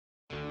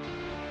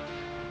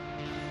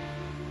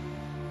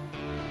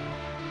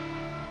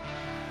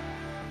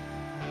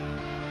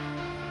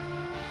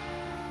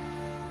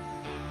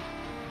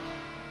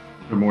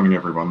Good morning,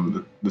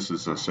 everyone. This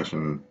is a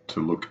session to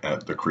look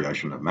at the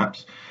creation of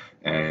maps,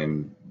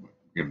 and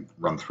we can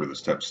run through the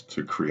steps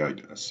to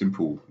create a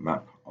simple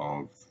map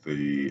of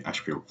the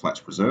Ashfield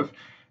Flats Reserve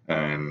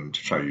and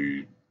show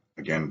you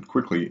again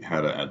quickly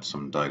how to add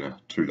some data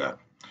to that.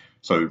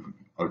 So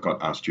I've got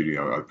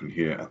RStudio open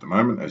here at the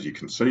moment, as you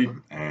can see,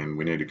 and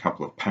we need a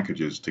couple of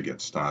packages to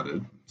get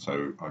started.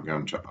 So I'm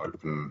going to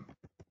open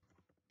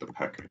the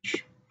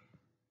package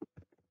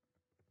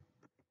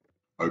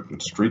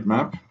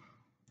OpenStreetMap,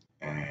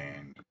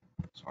 and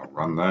so I'll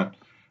run that,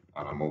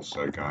 and I'm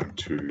also going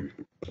to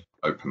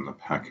open the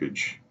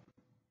package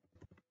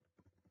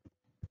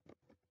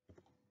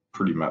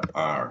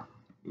prettymapr.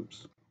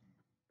 Oops.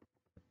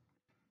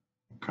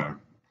 Okay.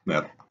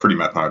 Now,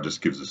 prettymapr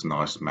just gives us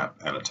nice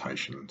map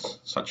annotations,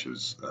 such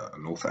as a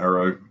north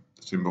arrow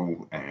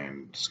symbol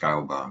and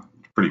scale bar,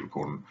 pretty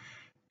important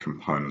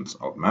components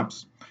of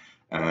maps.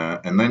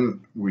 And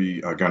then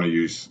we are going to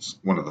use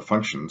one of the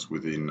functions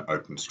within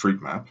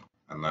OpenStreetMap,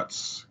 and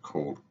that's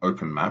called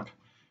OpenMap,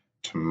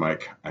 to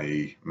make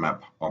a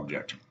map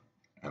object.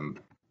 And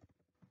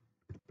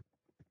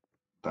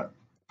that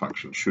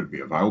function should be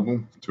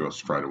available to us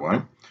straight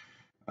away,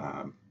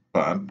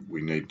 but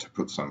we need to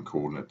put some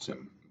coordinates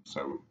in.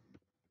 So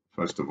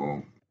first of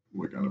all,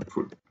 we're going to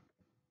put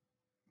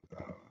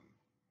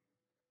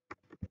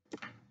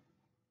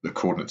the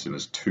coordinates in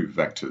as two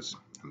vectors.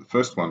 And the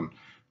first one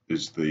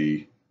is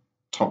the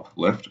top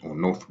left or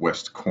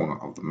northwest corner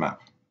of the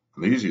map.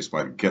 And the easiest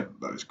way to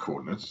get those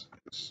coordinates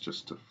is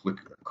just to flick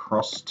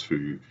across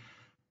to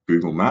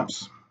Google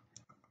Maps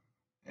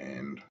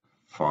and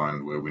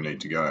find where we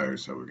need to go.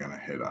 So we're going to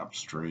head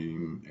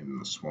upstream in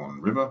the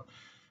Swan River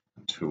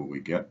until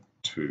we get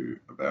to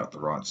about the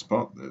right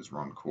spot. There's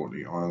Ron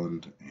Courtney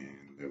Island,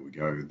 and there we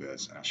go,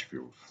 there's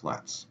Ashfield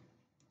Flats.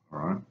 All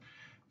right,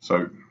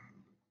 so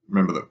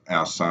remember that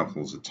our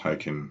samples are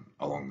taken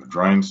along the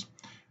drains,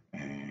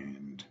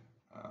 and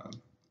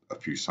a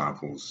few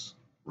samples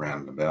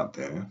round about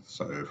there.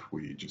 So if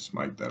we just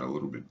make that a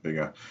little bit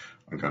bigger,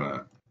 I'm going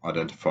to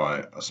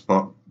identify a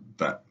spot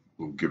that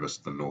will give us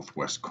the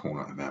northwest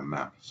corner of our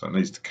map. So it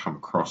needs to come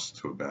across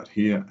to about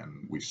here,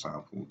 and we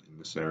sampled in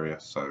this area.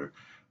 So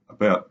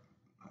about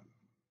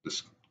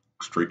this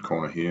street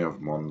corner here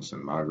of Mons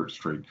and Margaret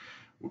Street,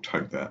 we'll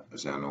take that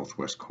as our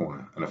northwest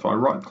corner. And if I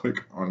right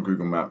click on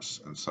Google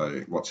Maps and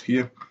say what's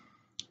here,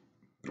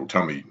 it'll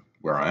tell me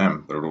where I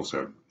am, but it'll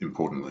also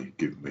importantly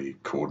give me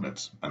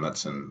coordinates, and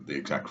that's in the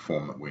exact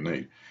form that we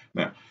need.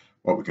 Now,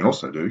 what we can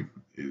also do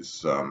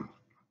is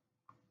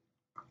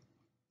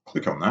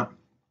click on that.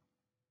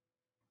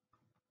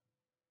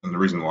 And the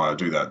reason why I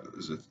do that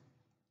is it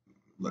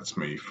lets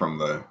me, from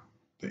the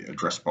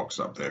address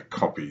box up there,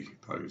 copy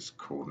those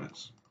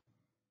coordinates.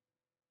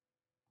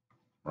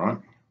 Right?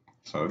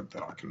 So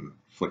that I can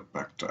flick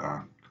back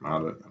to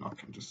Command it, and I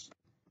can just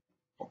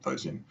pop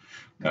those in.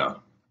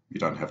 Now, you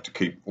don't have to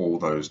keep all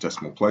those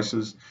decimal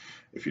places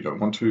if you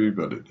don't want to,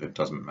 but it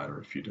doesn't matter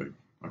if you do.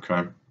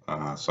 Okay,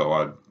 so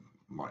I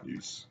might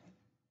use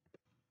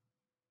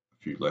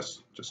a few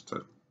less just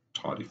to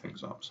tidy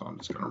things up. So I'm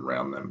just going to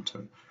round them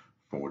to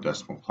 4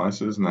 decimal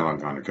places, and then I'm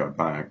going to go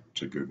back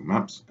to Google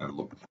Maps and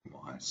look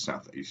for my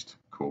southeast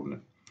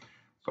coordinate.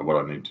 So what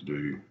I need to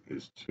do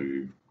is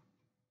to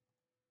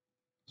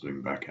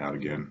zoom back out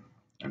again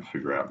and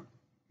figure out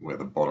where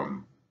the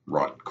bottom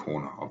right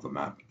corner of the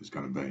map is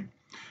going to be.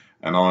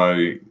 And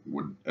I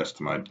would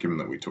estimate, given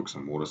that we took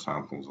some water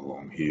samples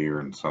along here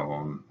and so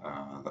on,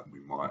 that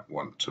we might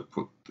want to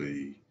put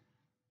the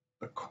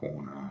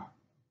corner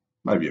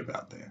maybe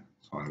about there.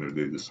 So I'm going to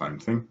do the same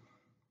thing,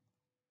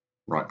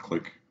 right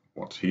click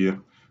what's here,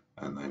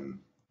 and then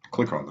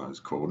click on those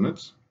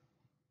coordinates,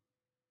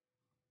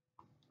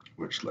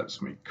 which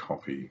lets me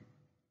copy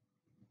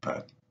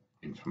that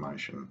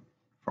information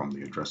from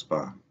the address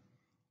bar.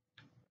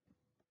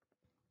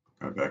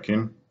 Go back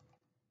in,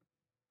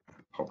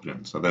 pop it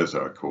in. So there's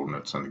our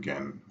coordinates, and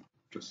again,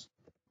 just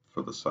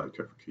for the sake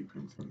of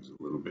keeping things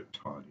a little bit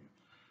tidier,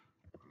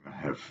 I'm going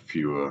to have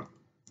fewer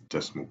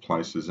decimal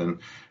places in,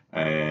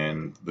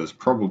 and there's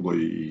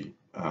probably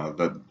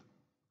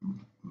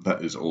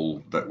that is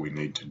all that we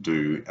need to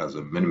do as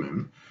a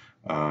minimum,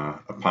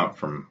 apart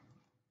from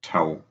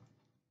tell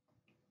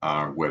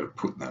where to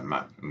put that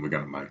map. And we're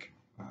going to make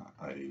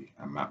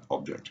a map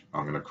object.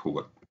 I'm going to call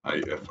it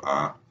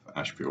AFR,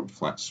 Ashfield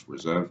Flats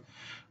Reserve,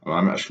 and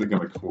I'm actually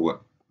going to call it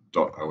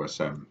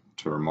 .osm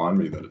to remind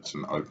me that it's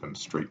an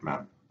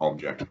OpenStreetMap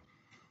object.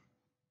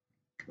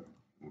 Okay.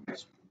 We'll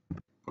just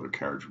put a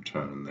carriage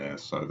return in there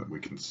so that we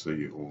can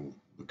see all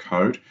the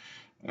code,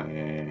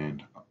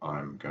 and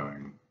I'm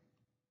going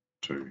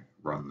to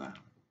run that.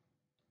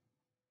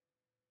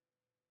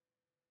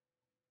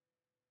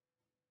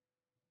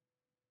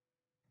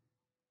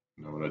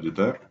 You know what I did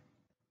there?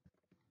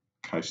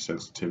 Case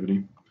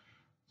sensitivity.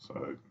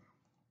 So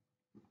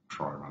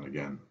try run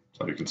again.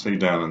 So you can see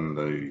down in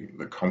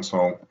the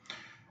console,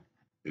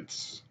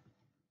 it's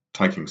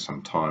taking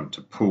some time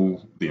to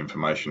pull the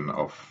information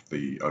off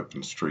the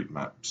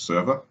OpenStreetMap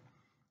server,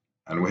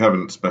 and we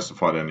haven't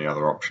specified any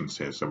other options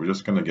here, so we're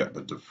just going to get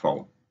the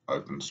default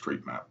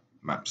OpenStreetMap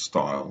map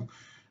style.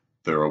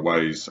 There are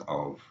ways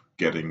of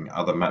getting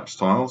other map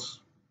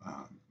styles,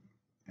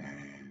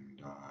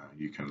 and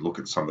you can look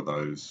at some of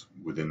those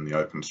within the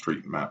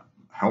OpenStreetMap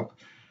help.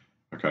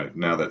 Okay,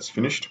 now that's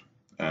finished,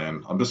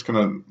 and I'm just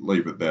going to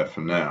leave it there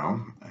for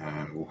now,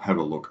 and we'll have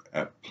a look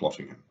at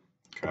plotting it.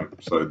 Okay,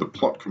 so the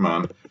plot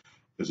command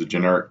is a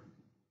generic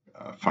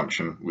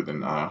function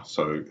within R,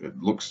 so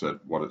it looks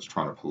at what it's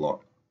trying to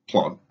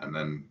plot and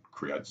then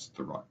creates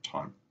the right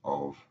type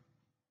of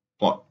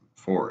plot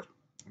for it.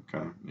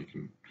 Okay, you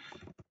can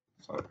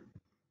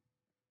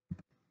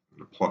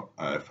plot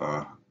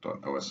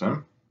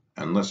afr.osm,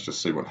 and let's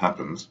just see what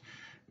happens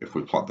if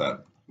we plot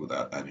that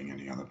without adding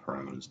any other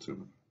parameters to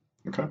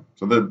it. Okay,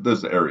 so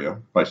there's the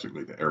area,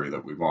 basically the area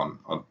that we want.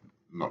 I'm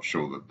not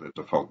sure that the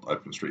default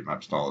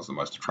OpenStreetMap style is the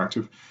most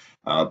attractive,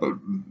 but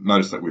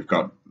notice that we've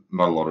got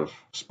not a lot of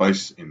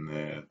space in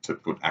there to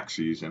put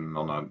axes in.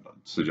 And I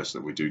suggest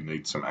that we do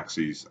need some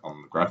axes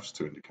on the graphs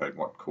to indicate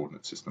what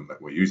coordinate system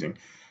that we're using.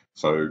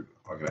 So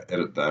I'm going to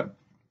edit that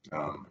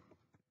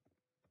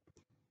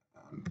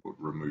and put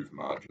remove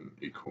margin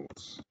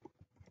equals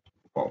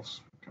false.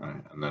 Okay,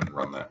 and then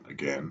run that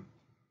again,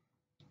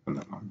 and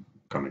then I'm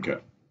going to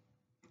get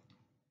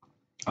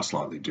a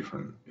slightly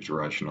different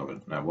iteration of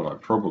it. Now, what I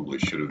probably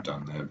should have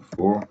done there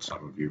before,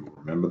 some of you will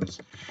remember this,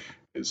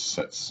 is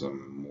set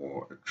some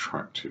more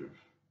attractive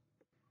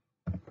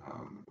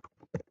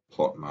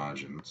plot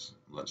margins.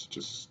 Let's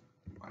just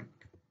make,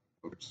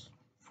 oops,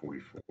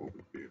 44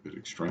 would be a bit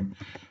extreme,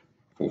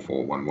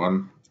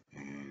 4411,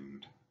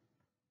 and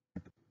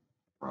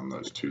run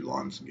those two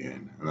lines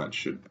again, and that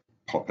should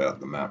pop out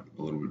the map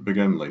a little bit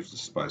bigger and leaves the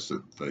space at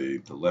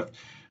the left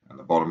and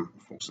the bottom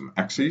for some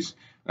axes.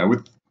 Now,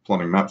 with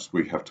plotting maps,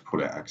 we have to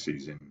put our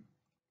axes in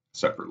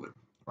separately,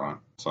 right?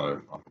 So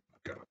I'm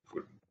going to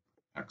put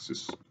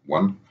axis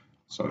 1,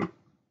 so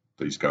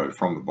these go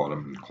from the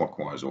bottom in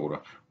clockwise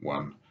order,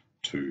 1,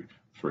 2,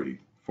 3,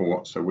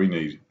 4. So we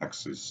need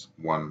axis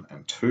 1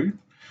 and 2.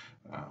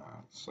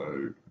 So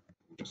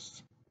we'll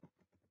just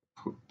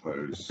put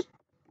those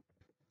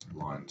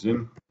lines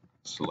in,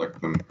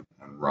 select them,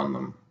 and run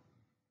them.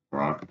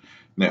 Right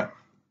now,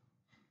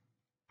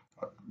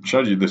 I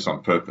showed you this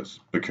on purpose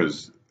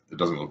because it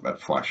doesn't look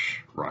that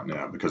flash right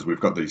now, because we've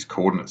got these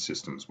coordinate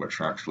systems which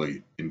are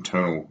actually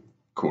internal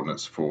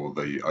coordinates for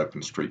the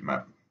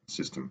OpenStreetMap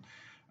system,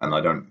 and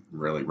they don't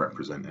really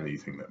represent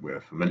anything that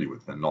we're familiar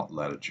with. They're not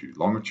latitude,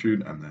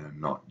 longitude, and they're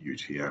not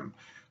UTM.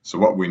 So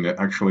what we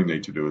actually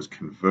need to do is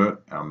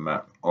convert our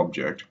map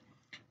object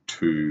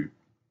to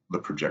the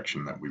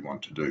projection that we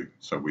want to do.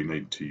 So we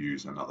need to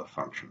use another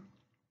function.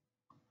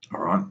 All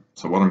right,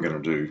 so what I'm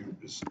going to do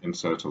is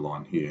insert a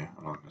line here,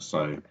 and I'm going to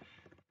say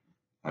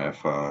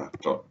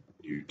afr.utm.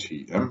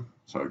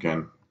 So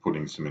again,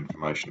 putting some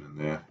information in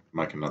there,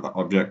 make another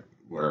object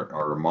where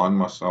I remind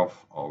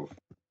myself of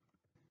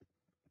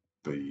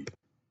the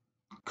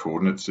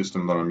coordinate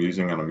system that I'm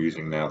using, and I'm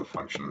using now the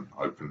function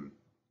open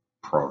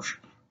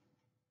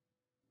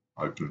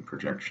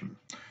projection.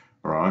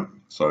 All right,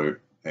 so,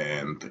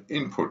 and the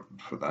input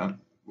for that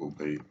will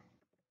be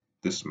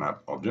this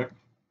map object.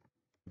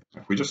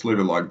 If we just leave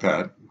it like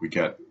that, we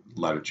get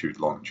latitude,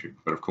 longitude.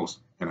 But of course,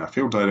 in our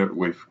field data,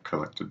 we've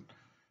collected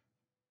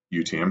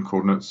UTM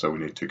coordinates, so we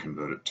need to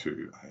convert it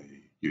to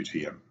a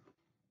UTM.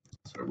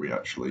 So we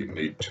actually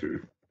need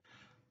to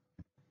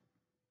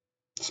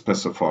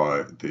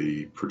specify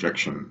the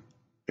projection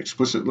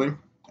explicitly,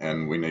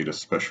 and we need a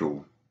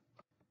special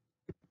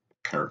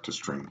character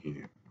string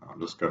here.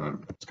 It's going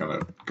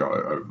to go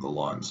over the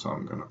line, so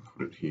I'm going to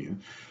put it here.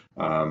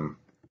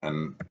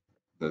 And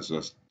there's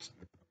a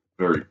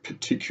very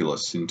particular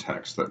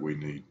syntax that we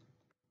need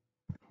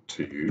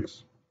to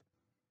use.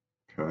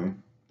 Okay,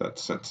 that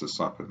sets us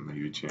up in the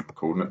UTM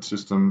coordinate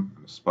system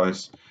in a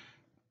space.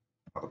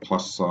 The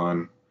plus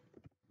sign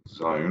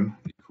zone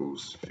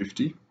equals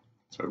 50.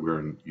 So we're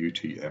in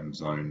UTM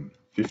zone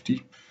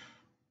 50.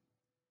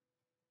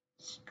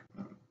 Let's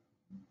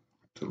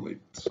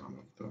delete some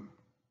of the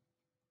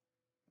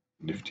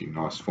nifty,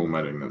 nice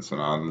formatting that's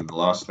on. And the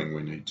last thing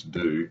we need to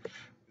do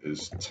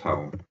is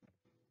tell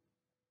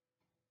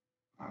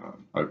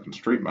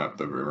OpenStreetMap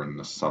that we're in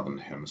the southern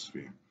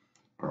hemisphere.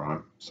 All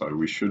right, so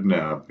we should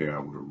now be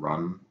able to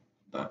run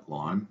that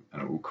line,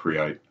 and it will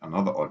create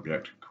another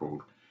object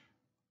called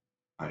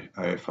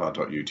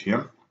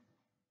afr.utm.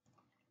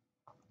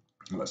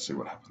 Let's see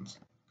what happens.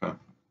 Okay,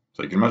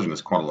 so you can imagine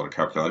there's quite a lot of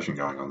calculation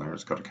going on there.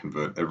 It's got to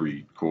convert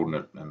every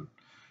coordinate and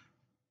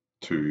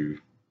to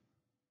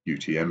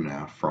UTM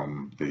now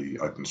from the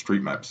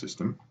OpenStreetMap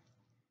system,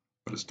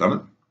 but it's done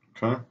it.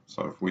 Okay,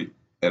 so if we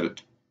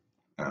edit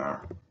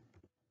our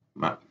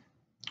map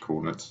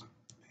coordinates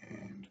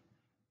and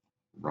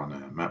run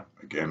our map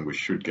again, we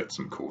should get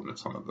some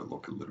coordinates on it that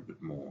look a little bit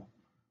more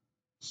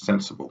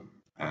sensible,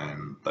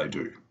 and they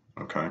do.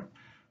 Okay,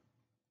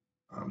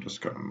 I'm just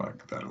going to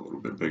make that a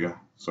little bit bigger.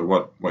 So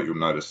what you'll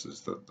notice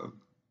is that the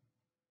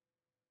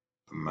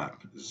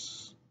map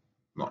is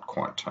not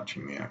quite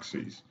touching the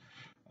axes.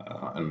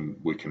 and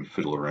we can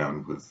fiddle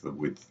around with the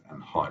width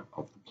and height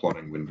of the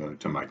plotting window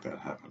to make that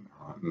happen.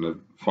 Right? And the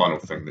final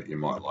thing that you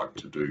might like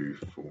to do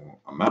for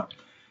a map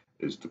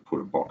is to put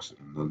a box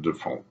in. The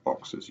default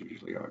box is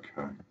usually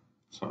okay.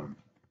 So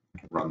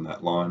run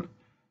that line,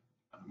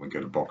 and we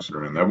get a box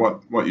around there.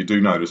 What you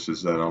do notice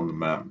is that on the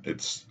map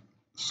it's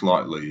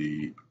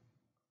slightly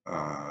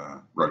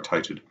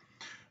rotated.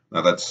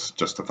 Now that's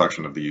just a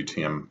function of the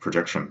UTM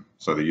projection.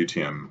 So the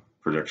UTM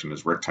projection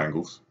is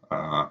rectangles,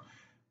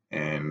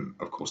 and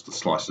of course the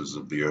slices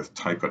of the Earth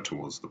taper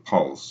towards the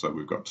poles. So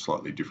we've got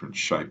slightly different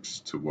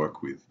shapes to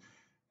work with.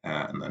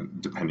 And then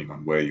depending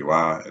on where you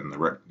are in the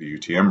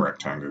UTM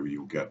rectangle,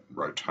 you'll get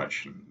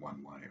rotation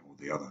one way or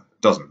the other.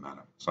 It doesn't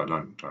matter, so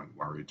don't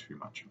worry too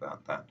much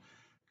about that.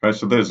 Okay,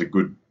 so there's a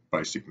good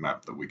basic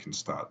map that we can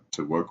start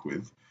to work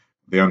with.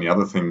 The only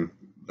other thing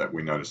that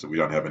we notice that we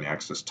don't have any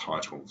axis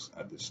titles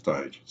at this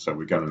stage, so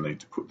we're going to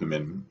need to put them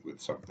in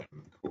with something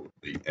called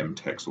the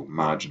mtext or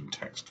margin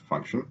text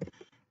function.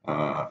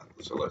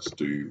 So let's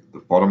do the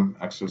bottom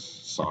axis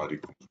side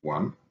equals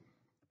 1.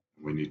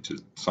 We need to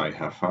say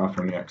how far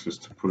from the axis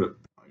to put it.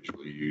 I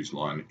usually use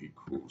line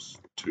equals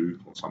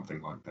 2 or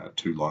something like that,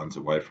 2 lines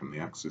away from the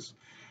axis.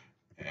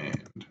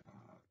 And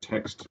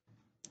text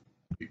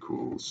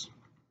equals,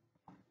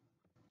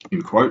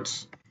 in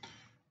quotes,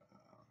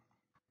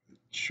 it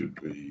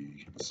should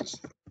be, this is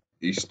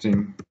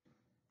easting,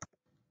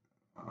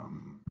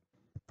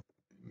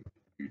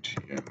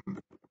 UTM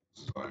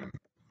zone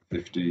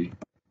 50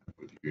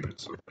 with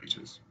units of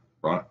meters,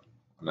 right?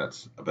 And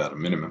that's about a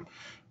minimum,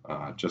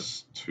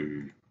 just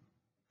to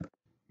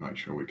make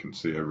sure we can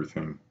see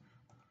everything.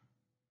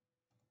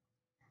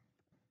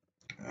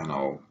 And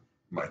I'll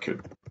make it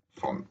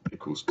font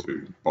equals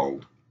to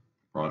bold,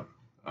 right?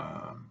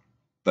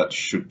 That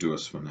should do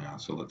us for now.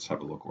 So let's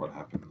have a look what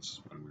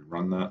happens when we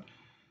run that.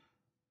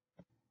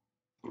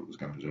 Thought it was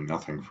going to do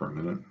nothing for a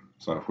minute.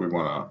 So if we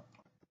want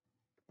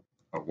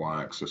a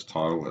y-axis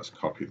title, let's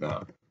copy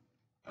that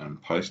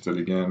and paste it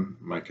again.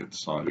 Make it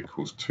side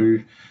equals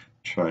 2.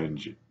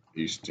 Change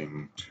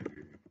easting to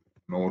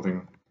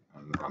northing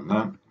and run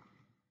that.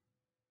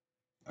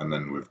 And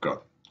then we've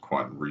got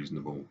quite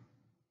reasonable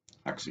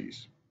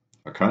axes.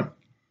 Okay.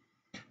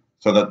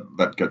 So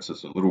that gets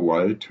us a little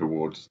way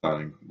towards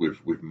starting.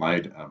 We've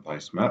made our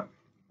base map,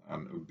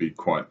 and it would be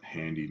quite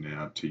handy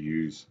now to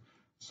use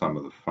some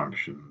of the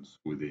functions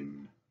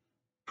within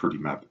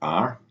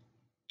prettymapr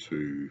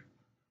to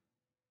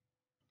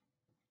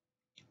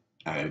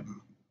add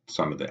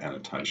some of the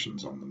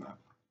annotations on the map.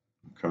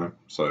 Okay,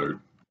 so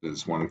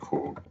there's one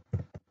called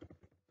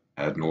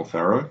add north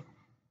arrow.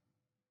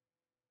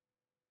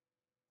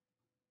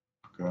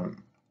 Okay,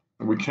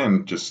 and we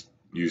can just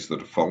use the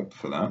default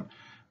for that,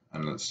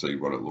 and let's see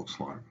what it looks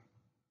like.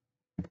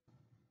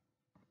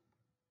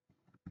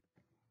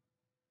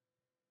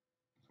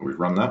 We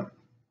run that.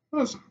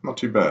 That's not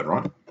too bad,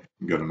 right?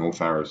 You've got a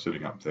north arrow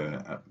sitting up there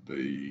at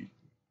the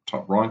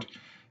top right,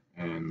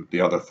 and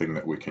the other thing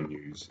that we can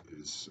use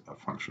is a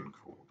function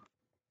called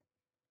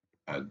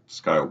add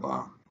scale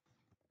bar.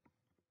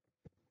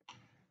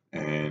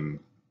 And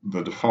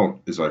the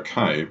default is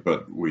okay,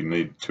 but we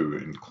need to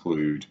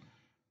include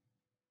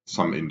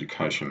some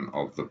indication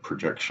of the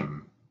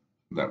projection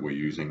that we're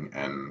using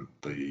and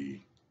the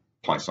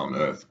place on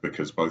Earth,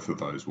 because both of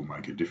those will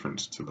make a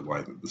difference to the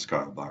way that the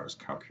scale bar is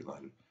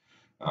calculated.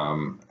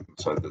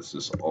 So there's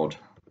this odd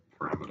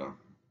parameter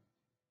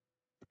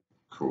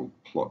called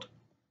plot.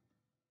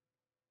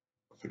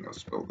 I think I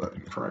spelled that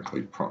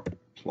incorrectly. Plot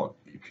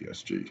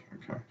EPSG.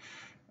 Okay,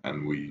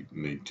 and we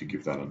need to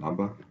give that a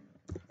number,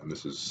 and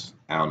this is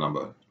our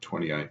number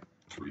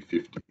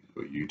 28350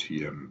 for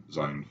UTM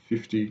zone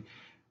 50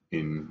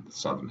 in the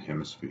southern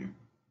hemisphere.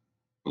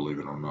 Believe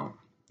it or not.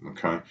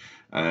 Okay,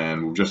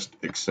 and we'll just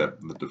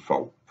accept the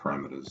default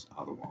parameters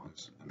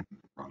otherwise and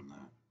run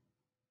that.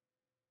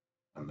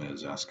 And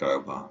there's our scale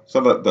bar.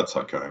 So that's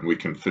okay, and we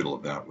can fiddle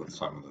about with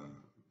some of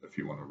the, if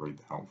you want to read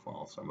the help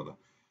file, some of the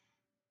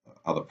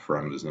other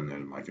parameters in there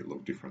to make it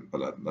look different,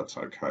 but that's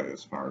okay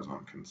as far as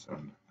I'm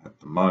concerned at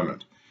the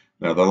moment.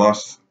 Now the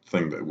last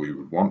thing that we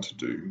would want to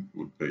do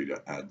would be to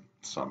add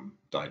some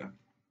data,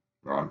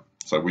 right?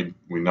 So we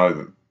know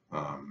that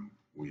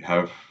we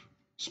have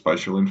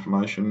spatial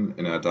information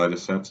in our data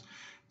sets,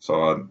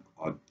 so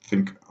I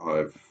think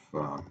I've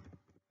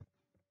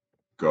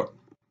got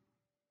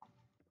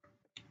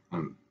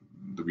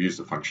we use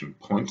the function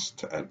points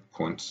to add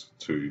points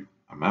to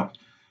a map,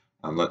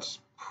 and let's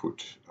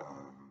put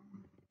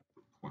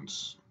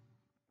points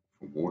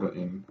for water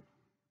in.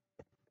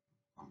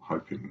 I'm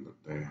hoping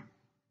that they're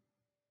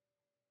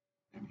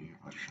in here.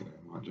 Actually,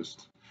 I might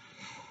just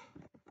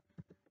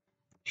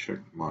check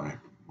my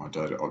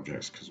data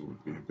objects, because it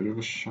would be a bit of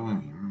a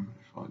shame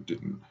if I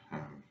didn't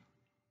have.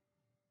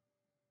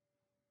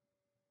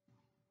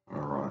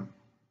 Alright,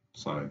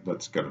 so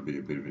that's going to be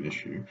a bit of an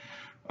issue.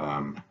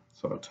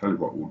 So I'll tell you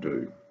what we'll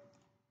do.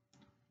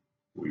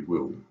 We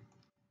will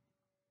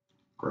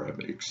grab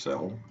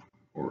Excel,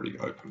 already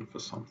open for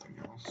something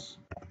else,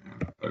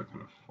 and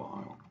open a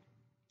file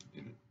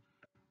in it.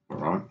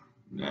 Alright,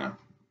 now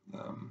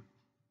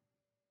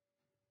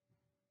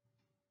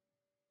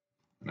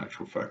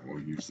actual fact, we'll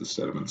use the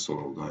sediment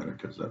soil data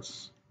because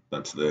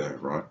that's there,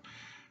 right?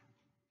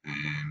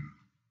 And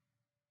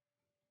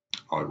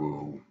I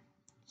will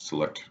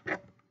select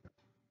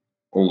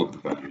all of the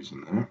values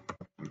in there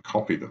and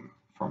copy them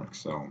from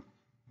Excel.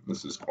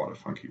 This is quite a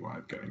funky way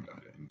of getting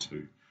data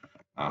into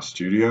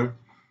RStudio,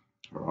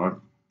 all right?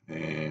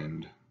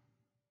 And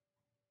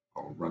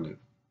I'll run it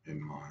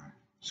in my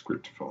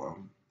script file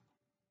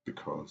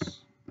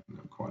because I'm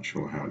not quite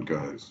sure how it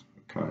goes.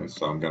 Okay,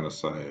 so I'm going to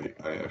say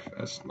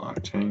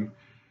AFS19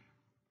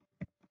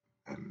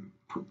 and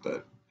put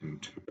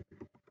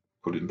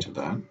into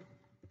that.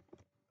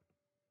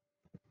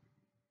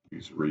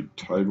 Use read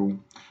table,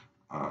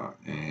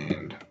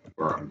 and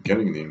where I'm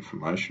getting the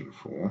information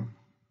from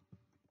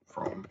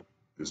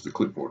is the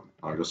clipboard.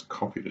 I just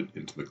copied it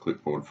into the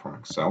clipboard from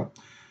Excel,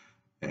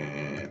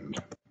 and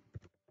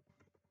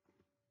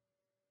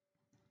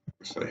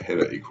say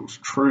header equals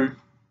true,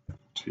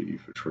 T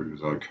for true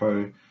is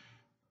okay,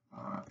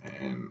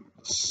 and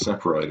the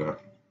separator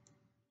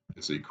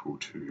is equal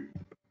to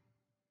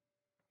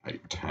a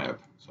tab,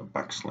 so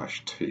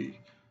 \T.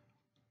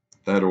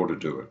 That ought to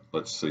do it.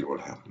 Let's see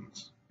what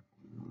happens.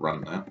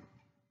 Run that.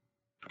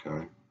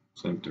 Okay,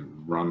 seemed to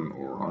run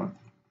all right.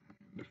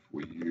 And if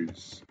we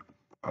use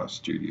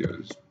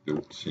RStudio's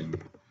built-in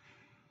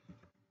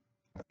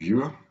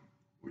viewer,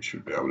 we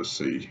should be able to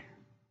see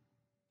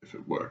if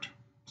it worked.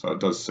 So it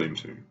does seem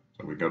to.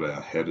 So we got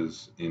our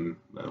headers in,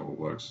 that all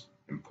works.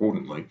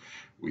 Importantly,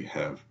 we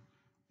have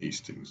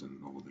eastings and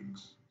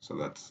northings. So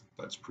that's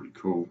pretty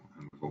cool.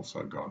 And we've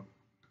also got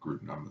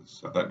group numbers.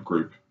 So that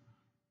group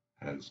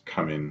has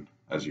come in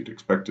as you'd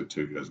expect it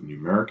to as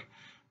numeric.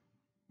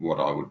 What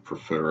I would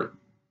prefer it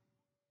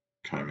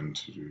came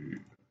into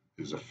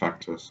is a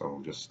factor. So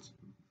I'll just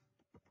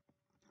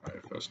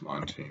AFS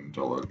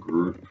 $19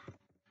 group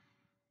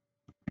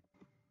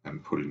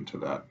and put into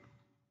that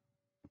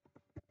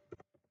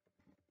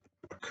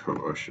a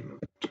conversion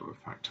to a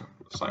factor.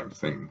 The same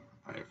thing,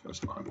 AFS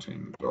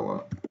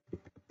 $19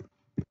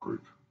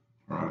 group.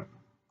 All right,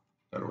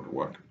 that ought to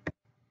work.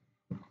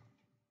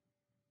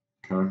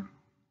 Okay,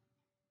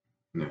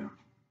 now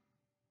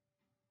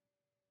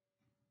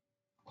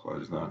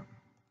close that,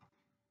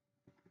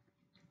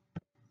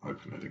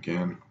 open it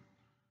again.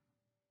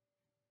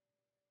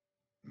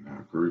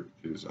 Now group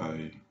is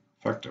a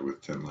factor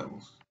with 10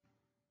 levels.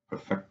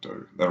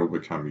 Perfecto. That will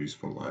become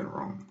useful later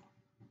on.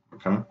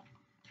 Okay.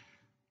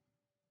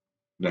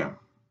 Now,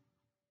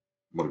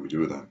 what do we do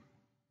with that?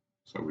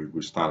 So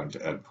we're starting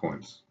to add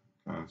points.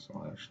 Okay,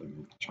 so I actually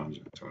need to change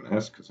it to an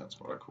S because that's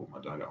what I call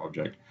my data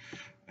object.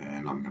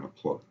 And I'm going to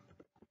plot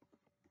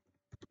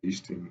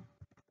easting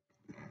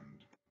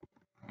and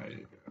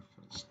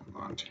AFS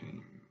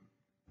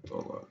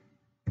 $19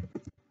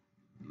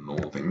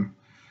 northing.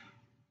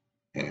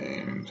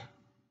 And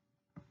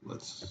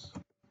let's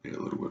be a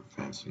little bit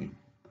fancy.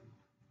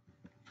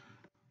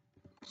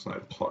 So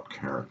plot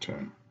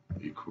character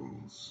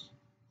equals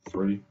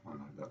 3. I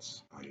know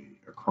that's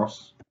a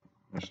cross.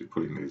 I'm actually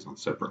putting these on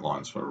separate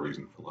lines for a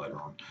reason for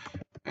later on.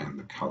 And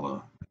the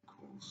color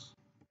equals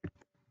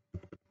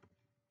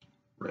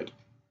red,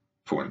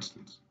 for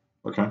instance.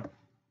 Okay.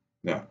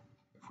 Now,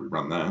 if we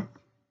run that,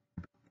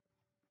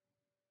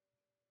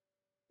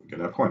 we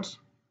get our points.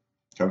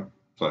 Okay.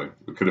 So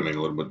we could have been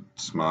a little bit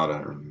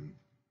smarter in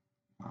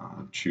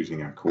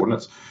choosing our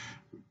coordinates.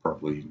 We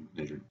probably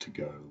needed to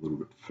go a little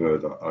bit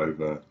further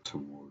over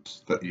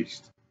towards the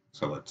east.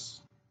 So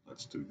let's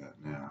do that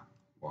now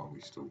while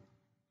we still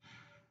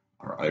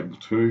are able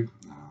to.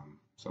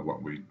 So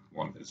what we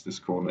want is this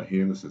corner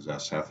here. This is our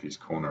southeast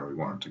corner. We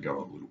want it to go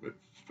a little bit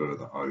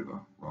further over,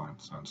 right?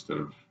 So instead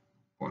of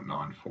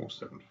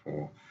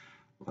 0.9474,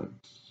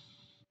 let's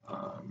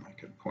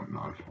make it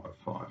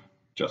 0.955.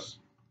 Just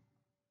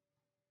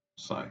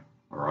say,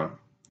 all right.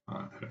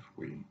 And if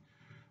we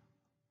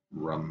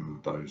run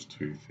those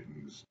two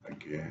things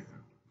again,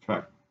 in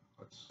fact,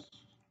 let's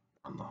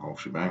run the whole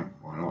shebang.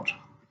 Why not?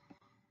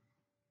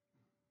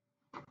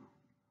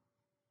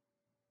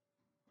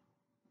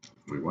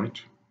 We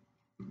wait.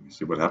 Let me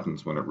see what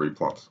happens when it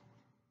replots.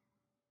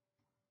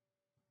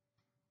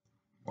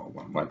 While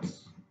one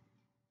waits,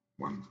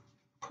 one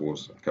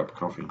pours a cup of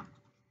coffee,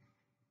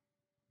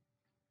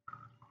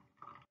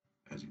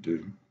 as you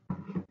do.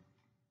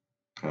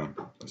 Okay,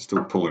 it's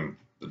still pulling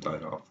the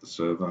data off the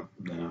server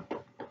now.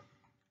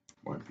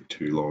 Won't be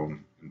too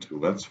long until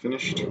that's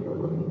finished.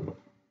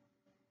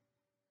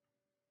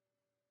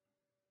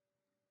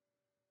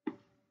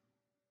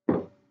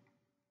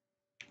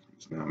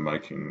 It's now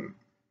making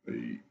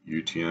the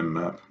UTM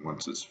map.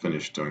 Once it's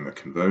finished doing the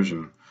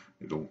conversion,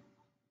 it'll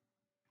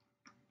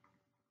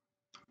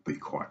be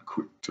quite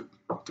quick to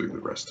do the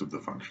rest of the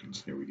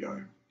functions. Here we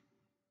go.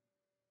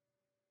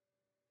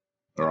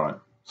 All right,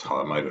 so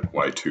I made it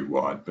way too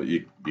wide, but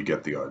you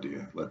get the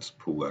idea. Let's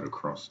pull that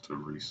across to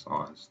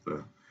resize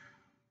the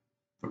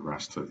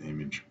raster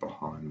image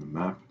behind the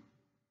map.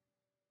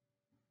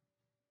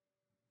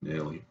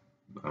 Nearly.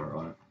 All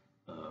right.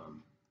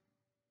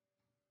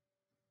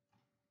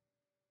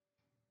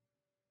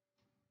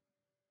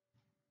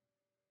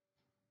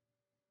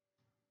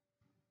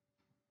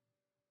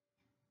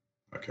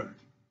 Okay,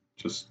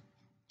 just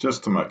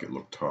to make it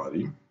look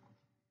tidy,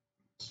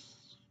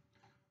 let's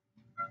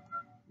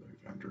move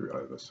Andrew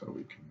over so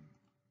we can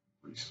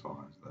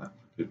resize that a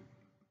bit.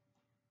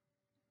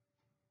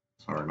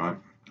 Sorry, mate.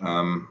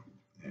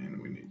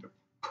 And we need to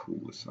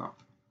pull this up.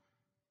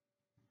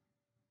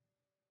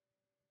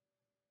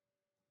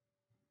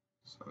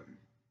 So,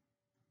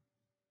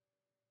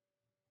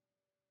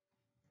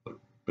 look,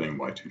 being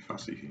way too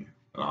fussy here.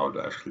 And I would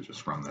actually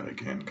just run that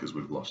again because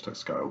we've lost our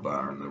scale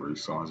bar in the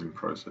resizing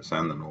process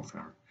and the north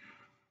arrow.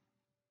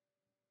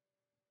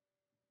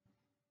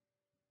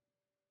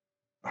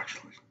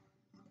 Actually,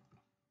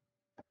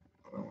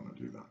 I don't want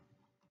to do that.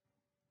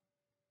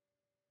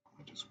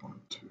 I just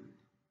wanted to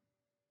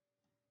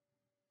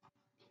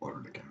plot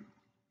it again.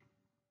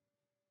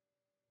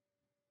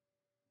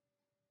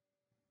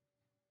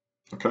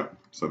 Okay,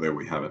 so there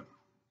we have it,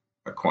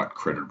 a quite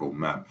creditable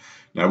map.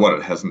 Now what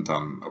it hasn't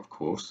done, of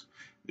course,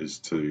 is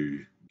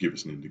to give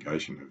us an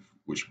indication of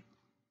which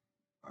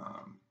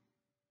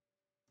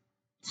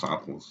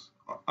samples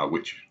are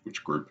which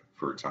group,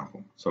 for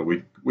example. So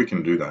we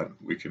can do that.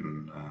 We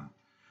can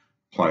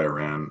play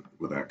around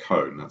with our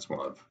code, and that's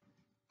why I've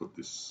put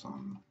this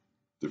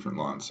different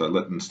lines. So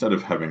instead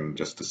of having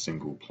just a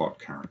single plot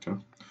character,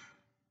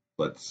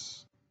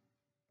 let's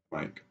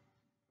make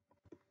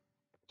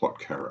plot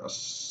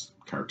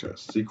character a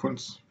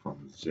sequence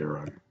from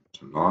 0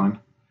 to 9.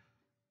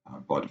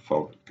 By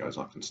default, it goes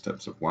up in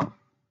steps of 1.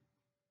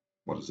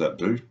 What does that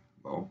do?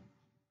 Well,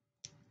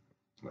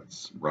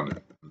 let's run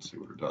it and see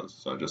what it does.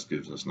 So it just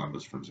gives us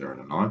numbers from 0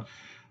 to 9.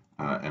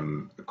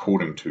 And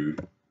according to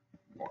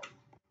what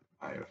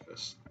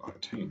AFS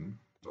 19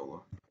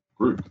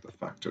 group, the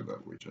factor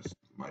that we just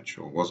made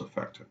sure was a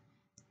factor.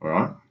 All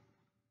right.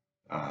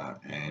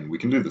 And we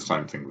can do the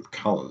same thing with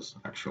colors,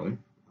 actually.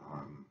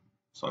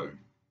 So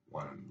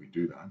why don't we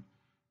do that?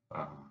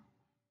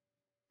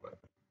 But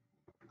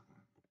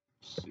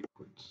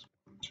sequence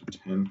 1 to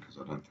 10, because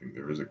I don't think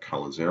there is a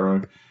color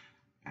 0.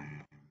 And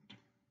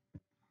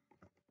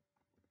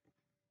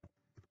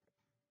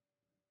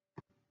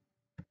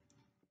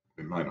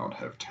we may not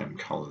have 10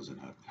 colors in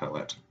our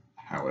palette,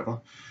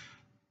 however,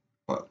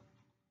 but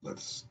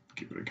let's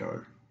give it a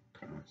go.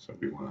 Okay, so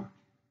we want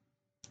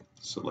to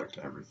select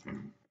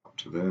everything up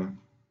to there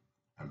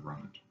and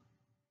run it.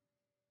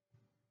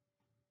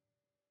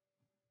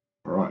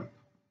 All right,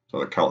 so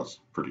the color's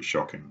pretty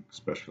shocking,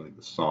 especially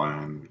the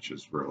cyan, which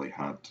is really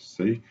hard to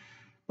see,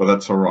 but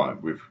that's all right.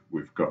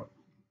 We've got,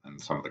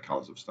 and some of the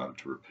colors have started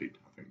to repeat.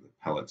 I think the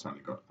palette's only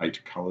got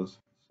 8 colors,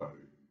 so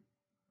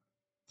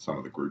some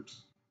of the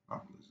groups,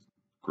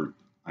 group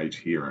 8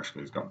 here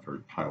actually has got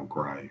very pale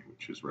grey,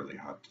 which is really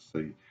hard to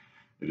see.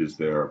 It is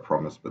there, I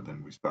promise, but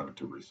then we started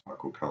to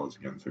recycle colors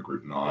again. So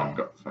group 9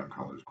 got the same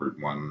color as group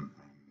 1, and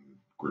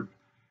group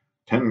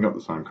 10 got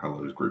the same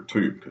color as group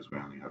 2 because we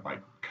only have 8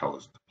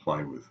 colors to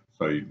play with.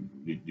 So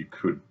you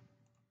could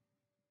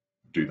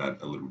do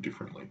that a little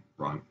differently,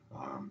 right?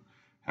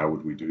 How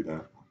would we do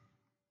that?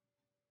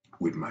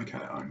 We'd make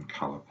our own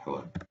color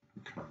palette.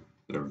 Okay.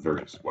 There are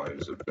various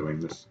ways of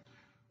doing this.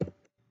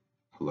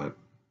 Palette.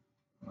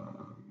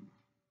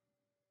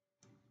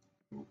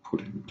 We'll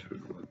put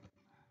into,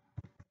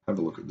 have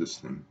a look at this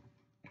thing,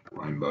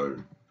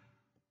 rainbow.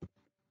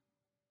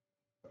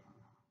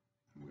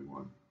 We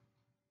want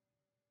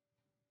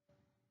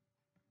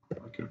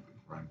like a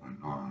rainbow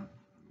 9.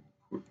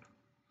 We'll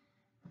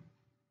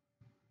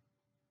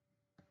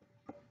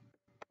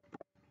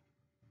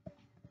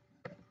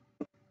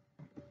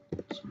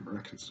put some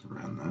brackets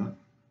around that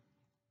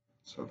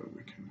so that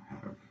we can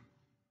have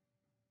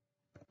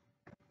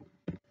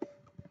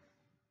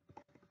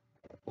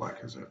black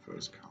as our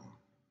first color.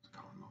 It's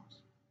kind of nice.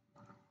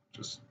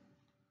 Just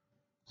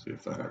see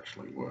if that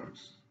actually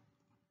works.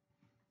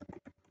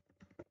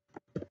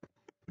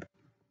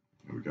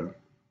 There we go.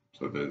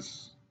 So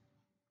there's,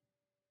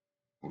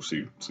 we'll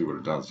see what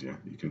it does. Yeah,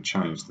 you can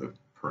change the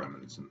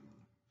parameters, and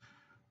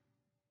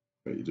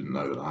but you didn't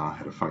know that R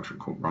had a function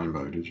called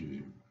rainbow, did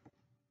you?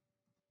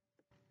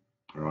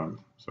 All right,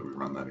 so we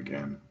run that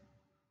again.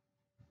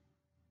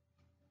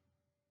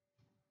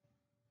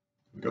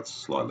 We've got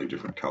slightly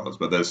different colors,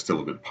 but they're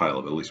still a bit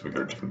paler, but at least we've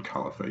got a different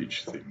color for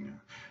each thing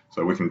now.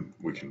 So we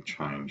can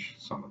change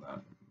some of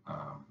that.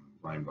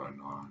 Rainbow 9,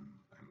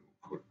 and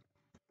we'll put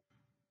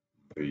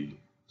V,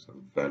 so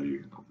the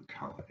value of the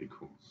color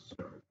equals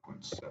 0.7,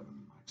 makes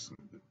them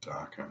a bit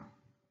darker.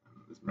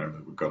 And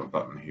remember, we've got a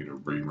button here to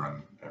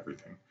rerun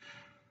everything.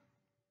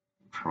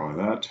 Try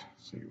that,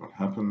 see what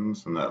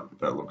happens, and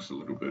that looks a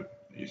little bit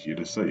easier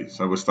to see.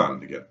 So we're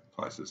starting to get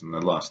places, and the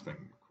last thing,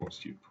 of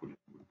course, you'd put in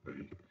would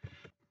be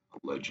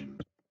a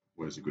legend.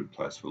 Where's a good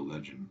place for a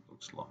legend?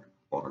 Looks like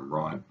bottom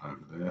right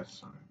over there,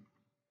 so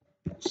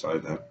we'll say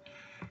that.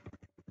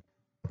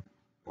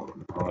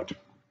 Bottom right.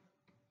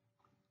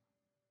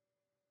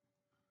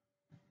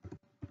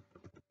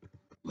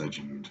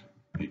 Legend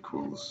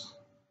equals,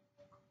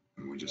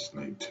 and we just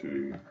need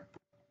to,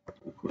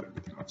 we'll put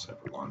everything on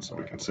separate lines so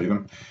we can see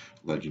them.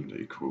 Legend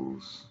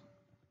equals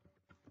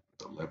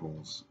the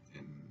levels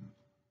in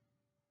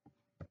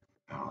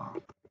our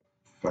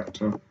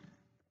factor.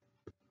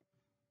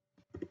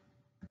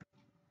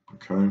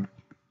 Okay.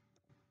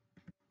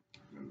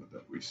 Remember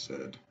that we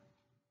said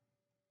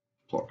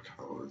plot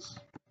colors.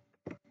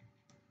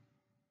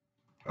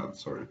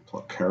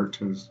 Plot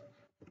characters.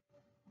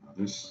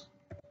 This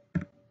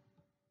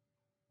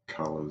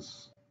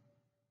colors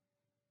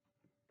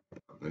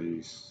are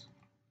these,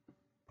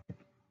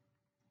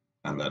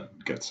 and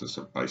that gets us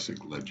a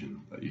basic legend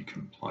that you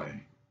can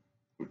play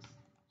with.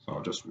 So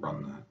I'll just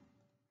run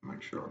that,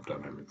 make sure I've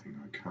done everything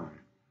okay.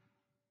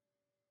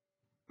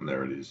 And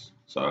there it is.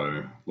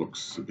 So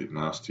looks a bit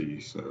nasty.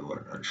 So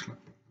like actually,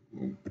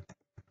 we'll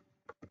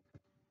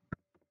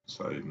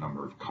say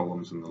number of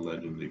columns in the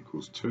legend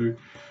equals 2,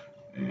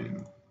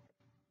 and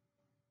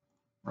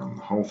run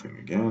the whole thing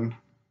again.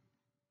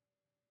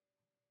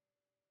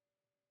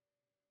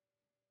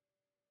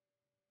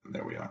 And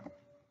there we are.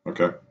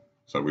 Okay,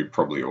 so we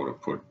probably ought to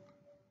put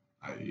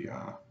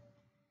a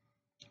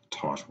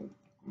title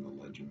on the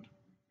legend,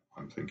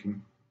 I'm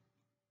thinking,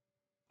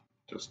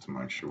 just to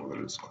make sure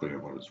that it's clear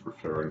what it's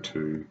referring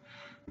to.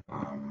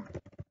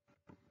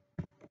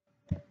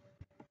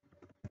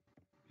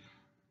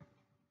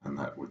 And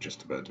that would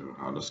just about do it.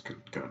 I'm just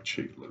going to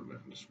cheat a little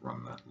bit and just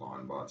run that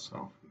line by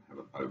itself and have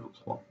it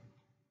overplot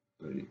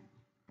the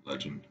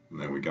legend,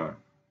 and there we go.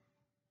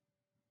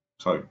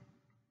 So,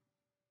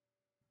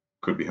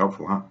 could be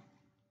helpful, huh?